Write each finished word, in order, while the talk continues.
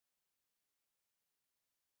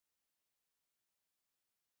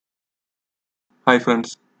Hi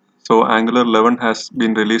friends, so Angular 11 has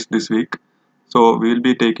been released this week. So we'll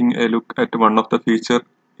be taking a look at one of the feature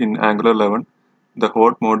in Angular 11, the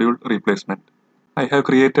hot module replacement. I have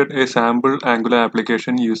created a sample Angular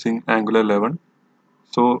application using Angular 11.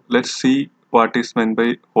 So let's see what is meant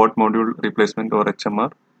by hot module replacement or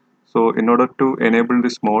HMR. So in order to enable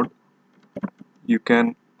this mode, you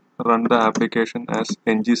can run the application as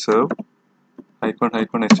ngserve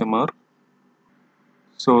 -HMR.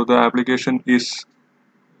 So the application is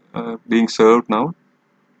being served now.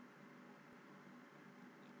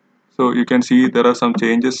 So you can see there are some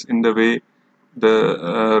changes in the way the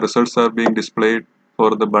results are being displayed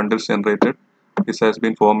for the bundles generated. This has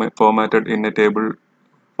been formatted in a table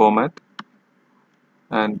format,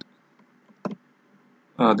 and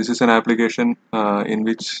this is an application in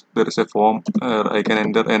which there is a form. I can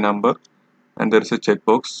enter a number and there is a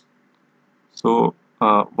checkbox. So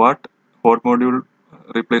what hot module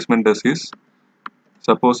replacement does is,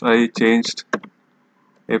 suppose I changed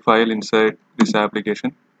a file inside this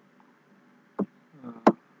application.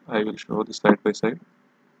 I will show this side by side.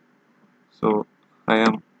 So I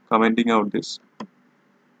am commenting out this,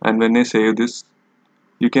 and when I save this,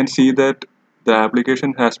 you can see that the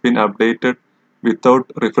application has been updated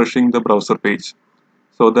without refreshing the browser page,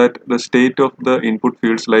 so that the state of the input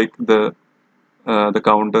fields like the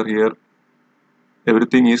counter here,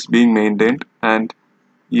 everything is being maintained, and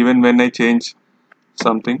even when I change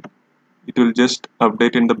something, it will just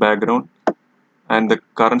update in the background and the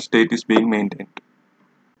current state is being maintained.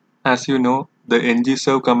 As you know, the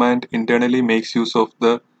ngserve command internally makes use of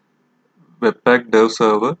the Webpack dev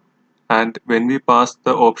server, and when we pass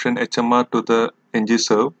the option HMR to the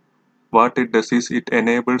ngserve, what it does is it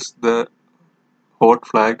enables the hot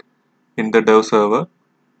flag in the dev server.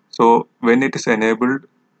 So when it is enabled,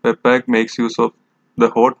 Webpack makes use of the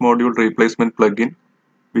hot module replacement plugin,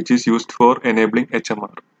 which is used for enabling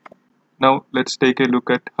HMR. Now let's take a look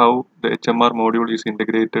at how the HMR module is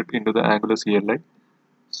integrated into the Angular CLI.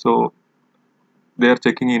 So they are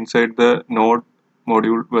checking inside the node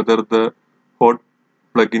module whether the hot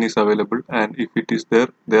plugin is available, and if it is there,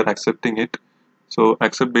 they are accepting it. So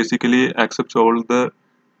accept basically accepts all the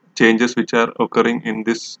changes which are occurring in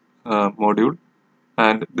this module,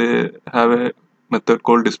 and they have a method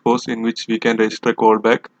called dispose in which we can register a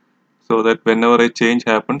callback, so that whenever a change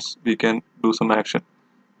happens we can do some action.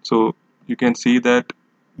 So you can see that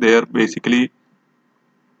they are basically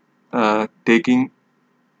taking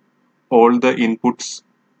all the inputs,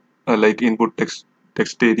 like input text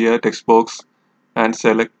area, text box, and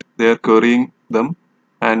select, they are querying them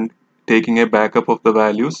and taking a backup of the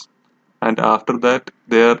values, and after that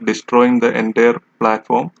they are destroying the entire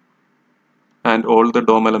platform and all the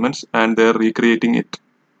DOM elements, and they are recreating it.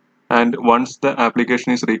 And once the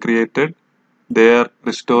application is recreated, they are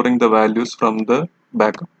restoring the values from the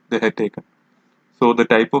backup they had taken. So the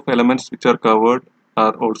type of elements which are covered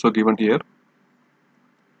are also given here,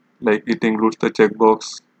 like it includes the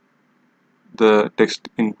checkbox, the text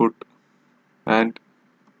input, and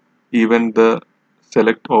even the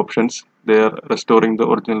select options. They are restoring the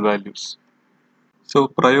original values. So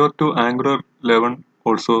prior to Angular 11,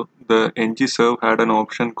 also the ngserve had an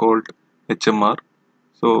option called HMR.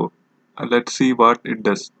 So let's see what it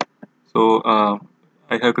does. So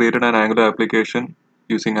I have created an Angular application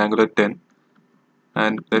using Angular 10,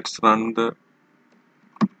 and let's run the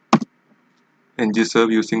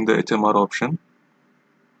ngserve using the HMR option.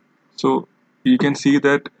 So you can see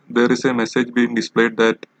that there is a message being displayed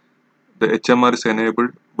that the HMR is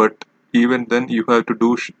enabled, but even then you have to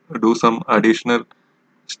do some additional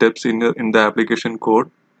steps in the application code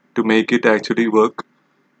to make it actually work.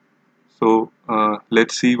 So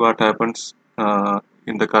let's see what happens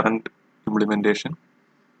in the current implementation.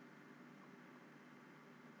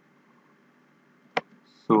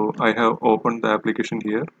 So I have opened the application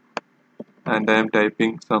here and I am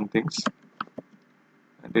typing some things,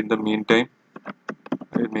 and in the meantime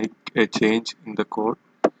I make a change in the code.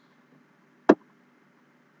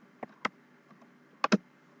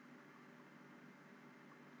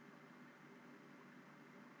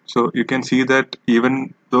 So you can see that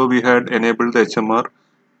even though we had enabled the HMR,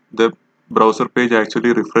 the browser page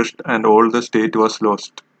actually refreshed and all the state was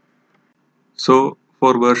lost. So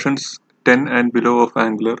for versions 10 and below of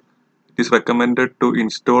Angular, it is recommended to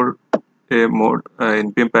install a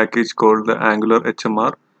npm package called the Angular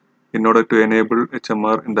HMR in order to enable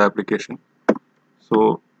HMR in the application.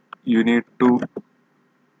 So you need to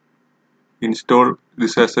install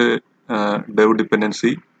this as a dev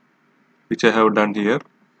dependency, which I have done here,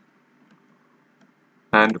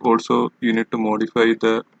 and also you need to modify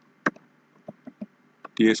the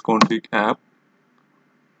tsconfig app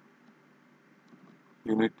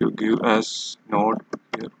you need to give as node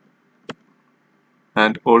here,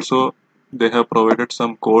 and also they have provided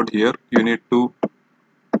some code here. You need to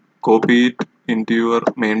copy it into your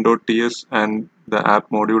main.ts and the app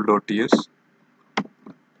module.ts.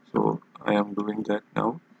 So I am doing that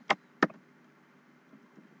now.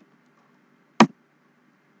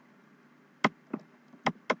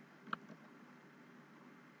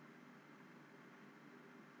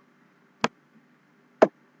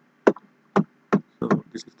 So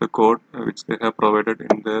this is the code which they have provided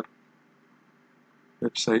in their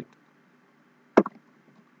website.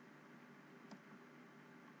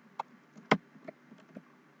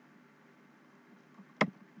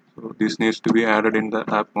 So this needs to be added in the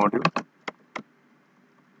app module.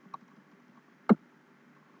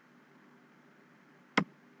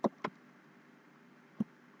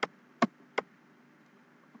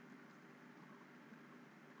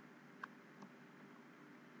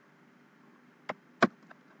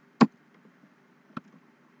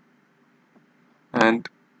 And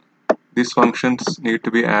these functions need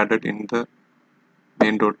to be added in the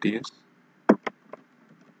main.ts.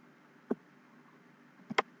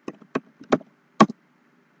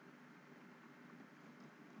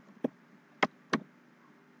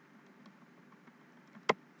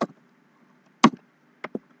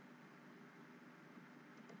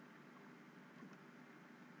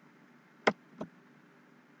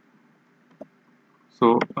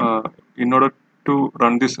 So in order to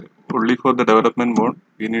run this only for the development mode,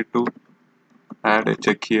 we need to add a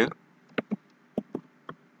check here.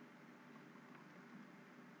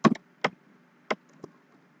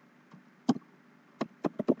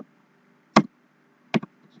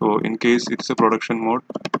 So in case it's a production mode,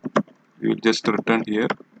 we will just return here.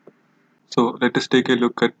 So let us take a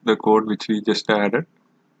look at the code which we just added.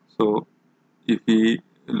 So if we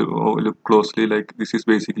look closely, like this is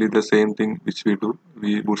basically the same thing which we do.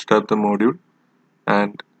 We bootstrap the module,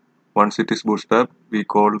 and once it is bootstrapped, we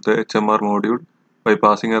call the HMR module by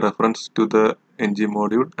passing a reference to the ng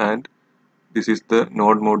module, and this is the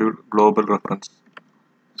node module global reference.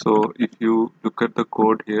 So if you look at the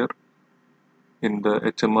code here in the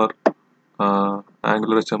HMR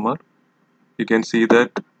Angular HMR, you can see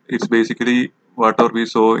that it's basically whatever we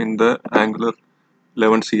saw in the Angular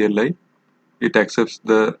 11 CLI. It accepts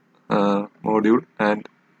the module, and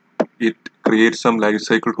it creates some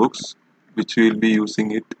lifecycle hooks which we will be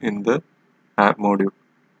using it in the app module.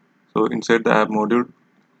 So inside the app module,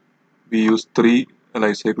 we use three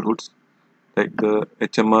lifecycle hooks, like the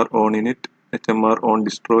HMR on init, HMR on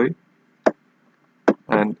destroy,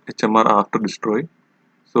 and HMR after destroy.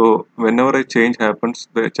 So whenever a change happens,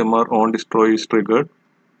 the HMR on destroy is triggered,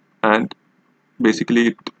 and basically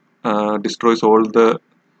it destroys all the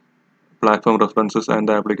platform references and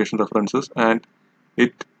the application references, and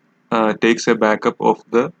it takes a backup of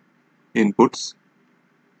the inputs,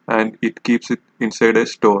 and it keeps it inside a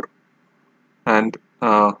store. And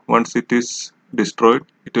once it is destroyed,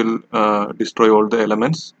 it will destroy all the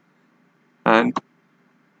elements, and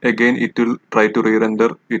again it will try to re-render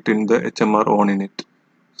it in the HMR on init.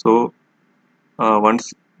 So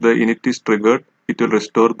once the init is triggered, it will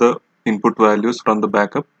restore the input values from the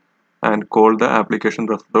backup and call the application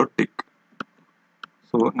ref.tick.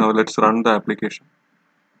 So now let's run the application.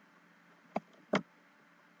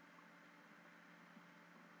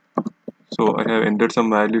 So I have entered some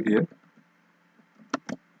value here,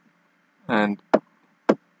 and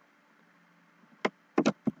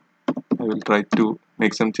I will try to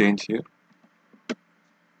make some change here.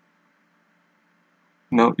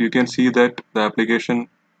 Now you can see that the application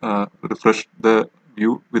refreshed the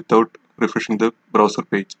view without refreshing the browser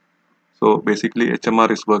page. So basically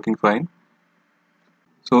HMR is working fine.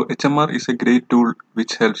 So HMR is a great tool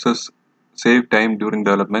which helps us save time during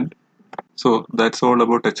development. So that's all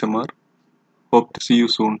about HMR. Hope to see you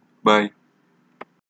soon. Bye.